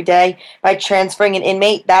happens every day, by transferring an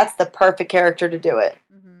inmate, that's the perfect character to do it.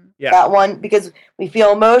 Yeah. That one, because we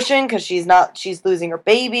feel emotion because she's losing her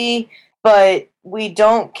baby, but we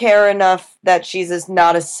don't care enough that she's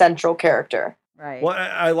not a central character. Right. Well,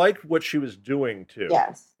 I liked what she was doing too.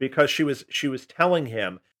 Yes. Because she was telling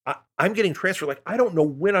him, I'm getting transferred. Like, I don't know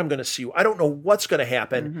when I'm going to see you. I don't know what's going to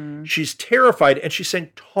happen. She's terrified, and she's saying,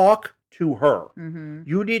 talk to her.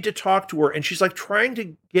 You need to talk to her. And she's like trying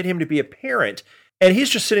to get him to be a parent. And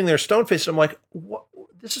he's just sitting there stone-faced. I'm like, what?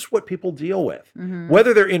 This is what people deal with.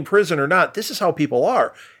 Whether they're in prison or not, this is how people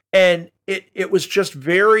are. And it was just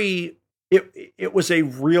very, it was a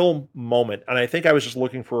real moment. And I think I was just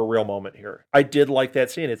looking for a real moment here. I did like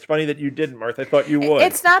that scene. It's funny that you didn't, Martha. I thought you would.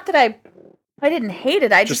 It's not that I didn't hate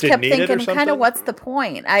it. I just kept thinking, kind of, what's the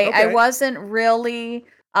point? I wasn't really,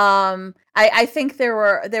 I think there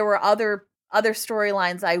were other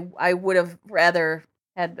storylines I would have rather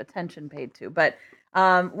had attention paid to. But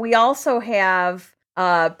we also have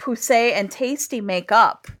Poussey and Tasty make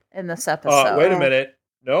up in this episode. Wait a minute.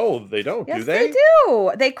 No, they don't, yes, do they? They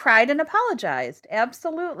do. They cried and apologized.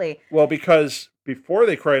 Absolutely. Well, because before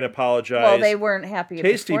they cried and apologized, well, they weren't happy.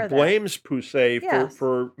 Tasty blames Poussey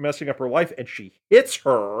for messing up her life, and she hits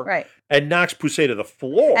her and knocks Poussey to the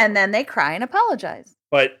floor. And then they cry and apologize.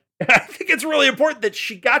 But I think it's really important that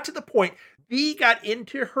she got to the point, V got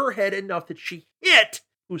into her head enough that she hit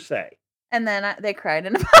Poussey. And then they cried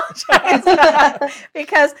and apologized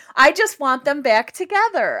because I just want them back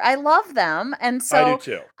together. I love them. And so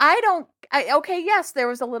I do too. Yes, there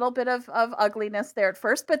was a little bit of ugliness there at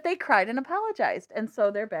first, but they cried and apologized. And so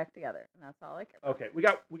they're back together. And that's all I care about. Okay, we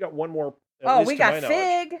got one more. We got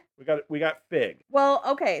Fig. We got Fig. Well,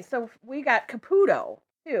 okay, so we got Caputo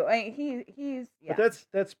too. I mean, he's yeah. But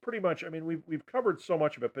that's pretty much, I mean, we've covered so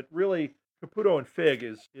much of it, but really Caputo and Fig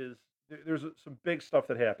is there's some big stuff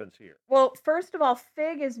that happens here. Well, first of all,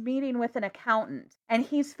 Fig is meeting with an accountant, and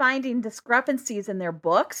he's finding discrepancies in their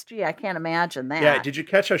books. Gee, I can't imagine that. Yeah, did you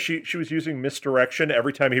catch how she was using misdirection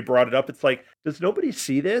every time he brought it up? It's like, does nobody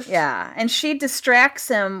see this? Yeah, and she distracts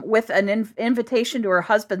him with an invitation to her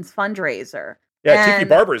husband's fundraiser. Yeah, Tiki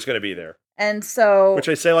Barber is going to be there. And so... Which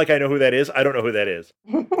I say like I know who that is. I don't know who that is.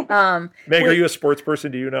 Meg, are you a sports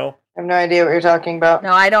person? Do you know? I have no idea what you're talking about.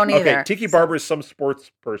 No, I don't either. Okay, Tiki Barber is some sports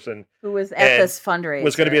person. Who was at this fundraiser.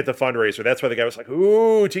 Was going to be at the fundraiser. That's why the guy was like,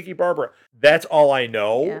 ooh, Tiki Barber. That's all I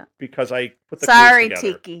know because I put the Sorry, clues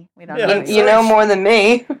together. Tiki. We don't know. You know more than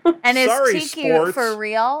me. And is Tiki sports for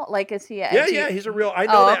real? Like, is he? Yeah, he's a real... I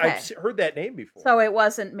know that. Okay. I've heard that name before. So it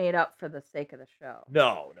wasn't made up for the sake of the show.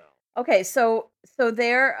 No. Okay, so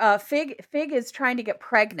there, Fig is trying to get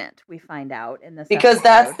pregnant. We find out in this because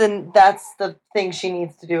episode. that's the thing she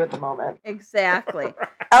needs to do at the moment. Exactly.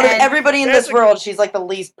 Out of everybody in this world, she's like the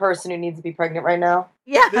least person who needs to be pregnant right now.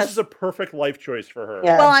 Yeah, this is a perfect life choice for her.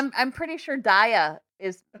 Yeah. Well, I'm pretty sure Daya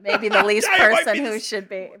is maybe the least person who should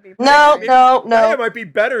be pregnant. No. Daya might be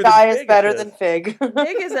better. Daya's better than Fig.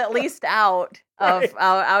 Fig is at least out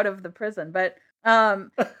of the prison, but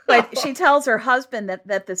she tells her husband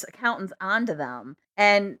that this accountant's onto them,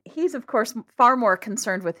 and he's of course far more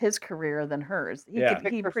concerned with his career than hers. He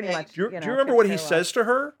pretty much. Do you remember what he says to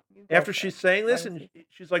her after she's saying this? And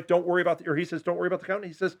she's like, "Don't worry about or he says, "Don't worry about the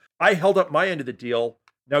accountant." He says, "I held up my end of the deal.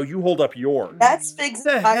 Now you hold up yours. That's Fig's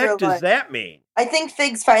What the heck does that mean? I think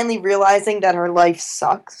Fig's finally realizing that her life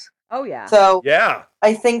sucks. Oh, yeah. So yeah,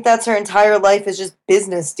 I think that's her entire life is just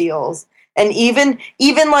business deals. And even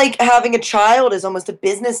like having a child is almost a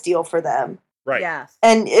business deal for them. Right. Yes.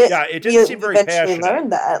 And it didn't seem very eventually passionate. learn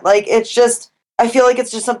that. Like, it's just, I feel like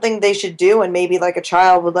it's just something they should do, and maybe like a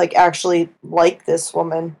child would like actually like this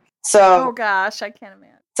woman. So. Oh gosh, I can't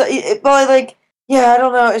imagine. So, but like, yeah, I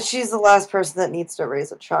don't know. She's the last person that needs to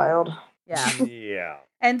raise a child. Yeah. Yeah.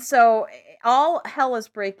 And so all hell is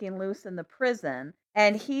breaking loose in the prison,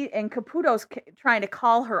 and Caputo's trying to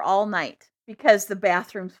call her all night because the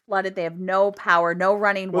bathroom's flooded. They have no power, no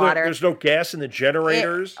running water. There's no gas in the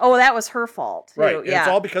generators. That was her fault too. Right. Yeah. It's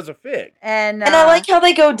all because of Fig. And I like how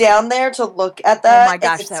they go down there to look at that. Oh my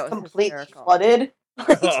gosh, that was completely hysterical. Flooded.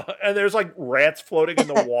 And there's like rats floating in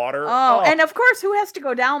the water. And of course, who has to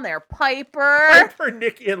go down there? Piper,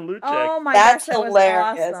 Nikki, and Luchek. Oh my That's gosh, that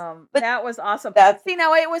hilarious. was awesome. But that was awesome. See,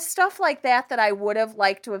 now it was stuff like that I would have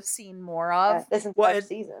liked to have seen more of. This entire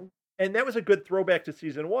season. And that was a good throwback to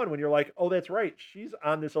season 1 when you're like, oh, that's right. She's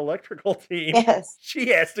on this electrical team. Yes. She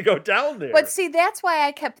has to go down there. But see, that's why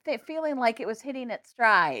I kept feeling like it was hitting its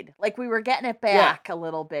stride. Like we were getting it back a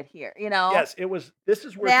little bit here, you know? Yes, it was. This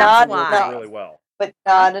is where that's things worked really well. But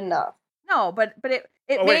not enough. No, but it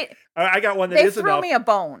made... Wait. I got one that is enough. They threw me a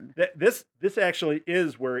bone. This actually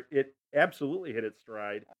is where it absolutely hit its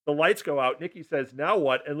stride. The lights go out. Nikki says, now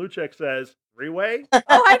what? And Luchek says, three-way? Oh,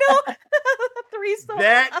 I know. Threesome.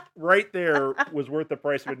 That right there was worth the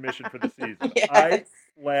price of admission for the season. Yes. I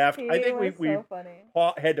laughed. I think we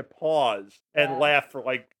had to pause and laugh for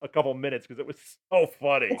like a couple minutes because it was so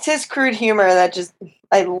funny. It's his crude humor that just,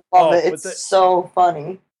 I love it. It's so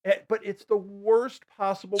funny. But it's the worst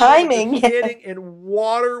possible timing. Sitting in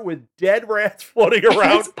water with dead rats floating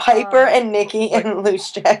around. It's Piper and Nikki and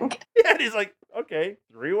Luchek. Yeah, and he's like, okay,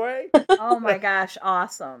 three-way. Oh my gosh,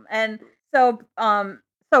 awesome. And so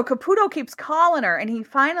Caputo keeps calling her, and he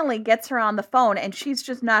finally gets her on the phone, and she's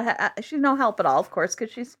just she's no help at all, of course,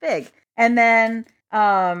 because she's Fig. And then,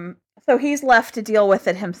 so he's left to deal with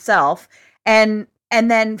it himself. And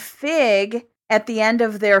then Fig, at the end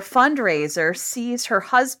of their fundraiser, sees her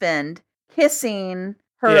husband kissing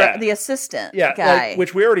the assistant guy.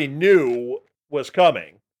 which we already knew was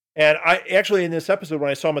coming. And I actually, in this episode, when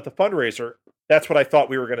I saw him at the fundraiser, that's what I thought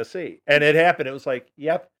we were going to see. And it happened. It was like,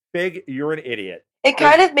 yep, Fig, you're an idiot. It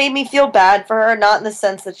kind of made me feel bad for her, not in the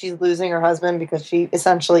sense that she's losing her husband, because she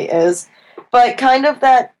essentially is, but kind of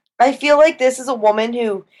that I feel like this is a woman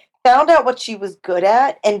who found out what she was good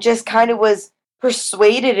at and just kind of was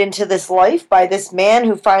persuaded into this life by this man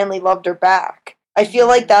who finally loved her back. I feel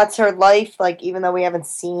like that's her life, like, even though we haven't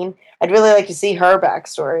seen, I'd really like to see her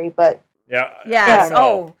backstory, but... That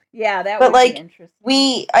would be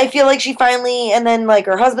interesting. I feel like she finally, and then, like,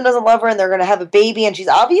 her husband doesn't love her, and they're going to have a baby, and she's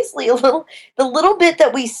obviously the little bit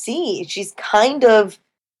that we see, she's kind of,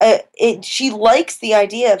 she likes the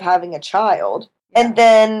idea of having a child, and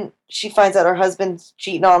then she finds out her husband's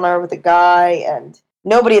cheating on her with a guy, and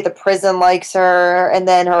nobody at the prison likes her, and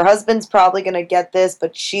then her husband's probably going to get this,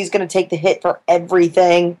 but she's going to take the hit for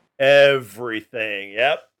everything. Everything,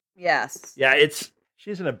 yep. Yes. Yeah,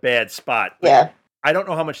 she's in a bad spot. Yeah. I don't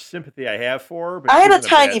know how much sympathy I have for her, but I had a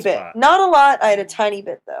tiny bit. Spot. Not a lot, I had a tiny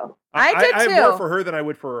bit, though. I did, too. I have more for her than I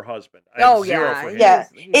would for her husband. Yeah.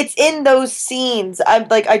 It's in those scenes. I'm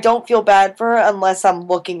like, I don't feel bad for her unless I'm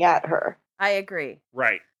looking at her. I agree.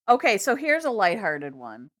 Right. Okay, so here's a lighthearted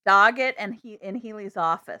one. Doggett in Healy's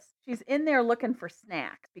office. She's in there looking for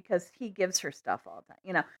snacks because he gives her stuff all the time.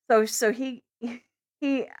 You know, so she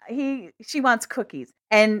wants cookies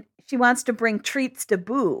and she wants to bring treats to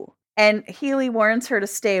Boo. And Healy warns her to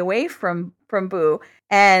stay away from Boo.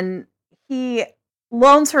 And he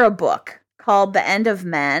loans her a book called The End of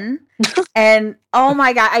Men. And oh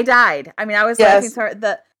my God, I died. I mean, I was laughing so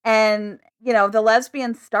hard. You know, the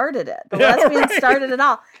lesbians started it. The lesbians started it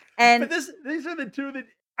all. And but these are the two that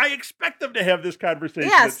I expect them to have this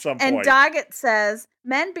conversation at some point. And Doggett says,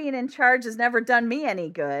 men being in charge has never done me any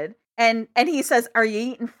good. And he says, are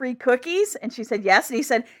you eating free cookies? And she said, yes. And he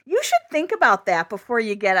said, you should think about that before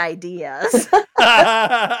you get ideas.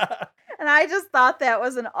 And I just thought that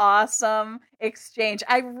was an awesome exchange.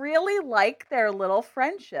 I really like their little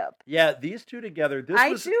friendship. Yeah, these two together. I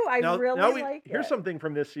really like it. Here's something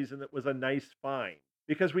from this season that was a nice find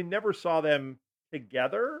because we never saw them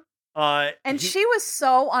together. And she was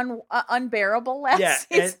so unbearable last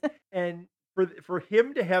season. And for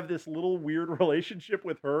him to have this little weird relationship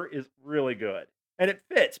with her is really good. And it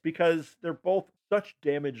fits because they're both such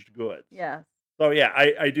damaged goods. Yeah. So yeah,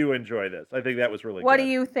 I do enjoy this. I think that was really good. What do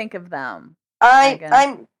you think of them?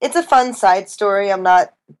 It's a fun side story. I'm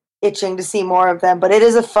not itching to see more of them, but it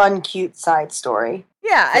is a fun, cute side story.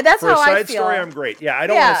 Yeah, that's how I feel. For a side story, I'm great. Yeah, I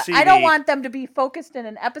don't want to see. I don't want them to be focused in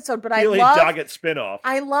an episode, but I love Doggett spinoff.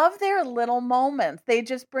 I love their little moments. They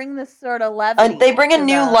just bring this sort of levity. They bring a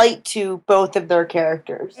new light to both of their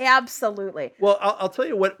characters. Absolutely. Well, I'll tell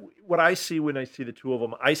you what I see when I see the two of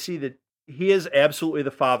them. I see that he is absolutely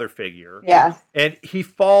the father figure. Yeah. And he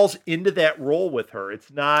falls into that role with her.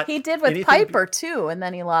 It's not. He did with Piper too, and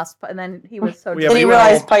then he lost, and then he was so. Then he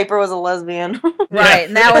realized Piper was a lesbian. Right,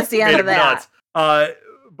 and that was the end of that.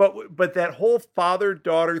 But that whole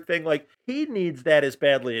father-daughter thing, like, he needs that as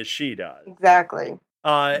badly as she does. Exactly.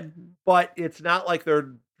 But it's not like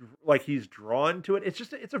he's drawn to it.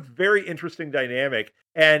 It's a very interesting dynamic.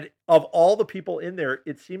 And of all the people in there,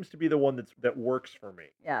 it seems to be the one that works for me.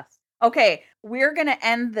 Yes. Okay, we're going to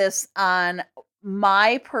end this on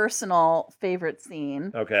my personal favorite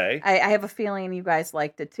scene. Okay. I have a feeling you guys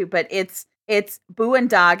liked it too, but it's Boo and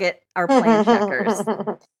Doggett are playing checkers.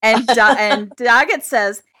 And Doggett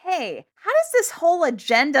says, "Hey, how does this whole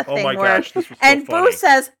agenda thing work?" Gosh, this was so and funny. Boo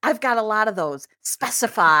says, "I've got a lot of those.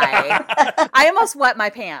 Specify." I almost wet my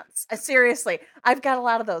pants. Seriously, I've got a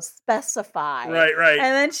lot of those. Specify. Right.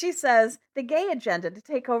 And then she says, "The gay agenda to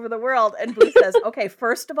take over the world." And Boo says, "Okay,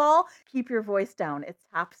 first of all, keep your voice down. It's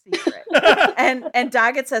top secret." and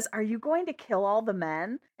Doggett says, "Are you going to kill all the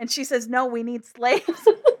men?" And she says, "No, we need slaves."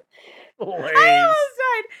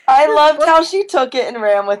 I loved how she took it and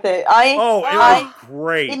ran with it. It was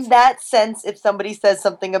great. In that sense, if somebody says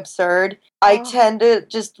something absurd, I tend to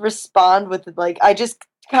just respond with it. Like, I just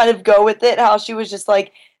kind of go with it. How she was just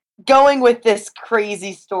like going with this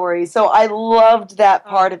crazy story. So I loved that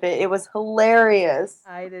part of it. It was hilarious.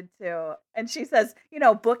 I did too. And she says,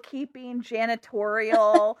 bookkeeping,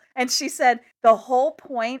 janitorial. And she said, the whole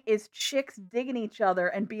point is chicks digging each other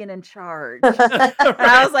and being in charge. And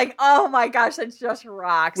I was like, oh my gosh, that just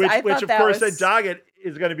rocks. Which of course, that Doggett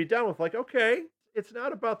is going to be done with, like, okay, it's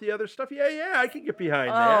not about the other stuff. Yeah, I can get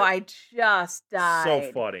behind that. Oh, I just died.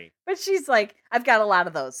 So funny. But she's like, I've got a lot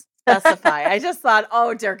of those. Specify. I just thought,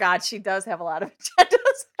 oh dear God, she does have a lot of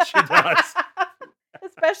agendas. She does.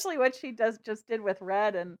 Especially what she just did with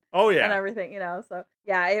Red and and everything, So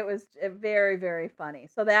yeah, it was very, very funny.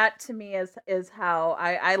 So that to me is how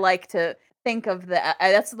I like to think of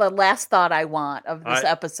that's the last thought I want of this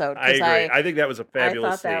episode. I agree. I think that was a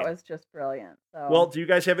fabulous scene. That was just brilliant. So. Well, do you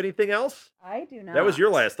guys have anything else? I do not. That was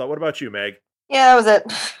your last thought. What about you, Meg? Yeah, that was it.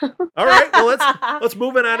 All right. Well, let's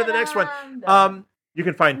move on to the next one. You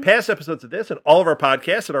can find past episodes of this and all of our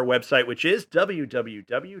podcasts at our website, which is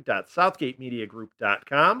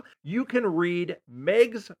www.southgatemediagroup.com. You can read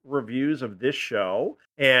Meg's reviews of this show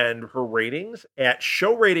and her ratings at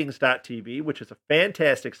showratings.tv, which is a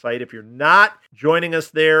fantastic site. If you're not joining us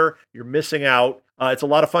there, you're missing out. It's a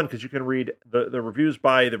lot of fun because you can read the reviews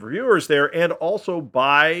by the reviewers there and also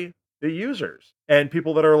by the users and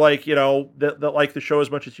people that are like, that like the show as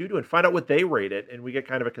much as you do and find out what they rate it. And we get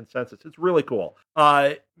kind of a consensus. It's really cool.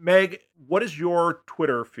 Meg, what is your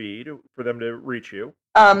Twitter feed for them to reach you?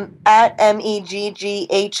 At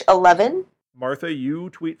MEGGH11. Martha, you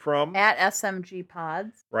tweet from? At SMG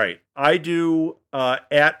Pods. Right. I do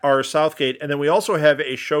at our Southgate. And then we also have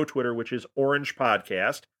a show Twitter, which is Orange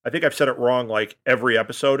Podcast. I think I've said it wrong like every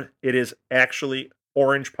episode. It is actually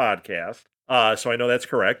Orange Podcast. So I know that's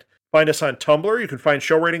correct. Find us on Tumblr. You can find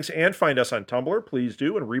Show Ratings and find us on Tumblr. Please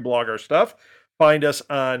do and reblog our stuff. Find us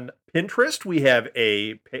on Pinterest. We have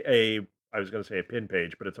I was going to say a pin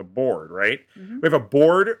page, but it's a board, right? Mm-hmm. We have a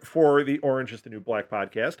board for the Orange is the New Black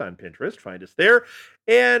podcast on Pinterest. Find us there.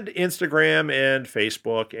 And Instagram and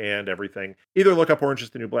Facebook and everything. Either look up Orange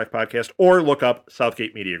is the New Black podcast or look up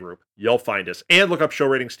Southgate Media Group. You'll find us. And look up Show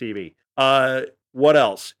Ratings TV. What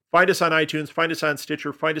else? Find us on iTunes, find us on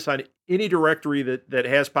Stitcher, find us on any directory that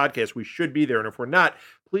has podcasts. We should be there. And if we're not,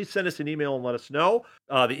 please send us an email and let us know.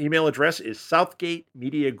 The email address is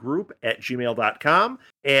southgatemediagroup@gmail.com.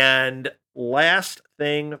 And last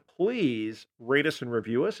thing, please rate us and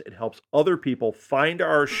review us. It helps other people find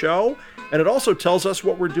our show. And it also tells us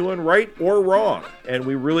what we're doing right or wrong. And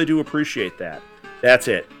we really do appreciate that. That's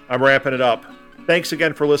it. I'm wrapping it up. Thanks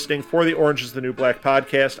again for listening. For the Orange is the New Black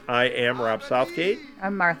podcast, I am Rob Southgate.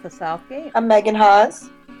 I'm Martha Southgate. I'm Megan Haas.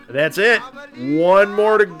 And that's it. One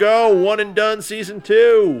more to go. One and done, season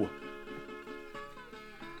 2.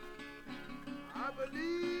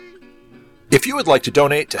 If you would like to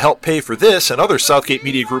donate to help pay for this and other Southgate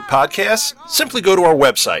Media Group podcasts, simply go to our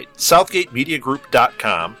website,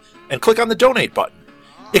 southgatemediagroup.com, and click on the donate button.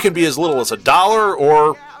 It can be as little as $1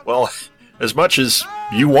 or, well, as much as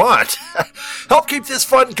you want. Help keep this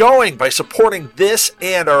fun going by supporting this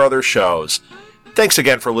and our other shows. Thanks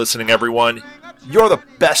again for listening, everyone. You're the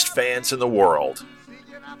best fans in the world.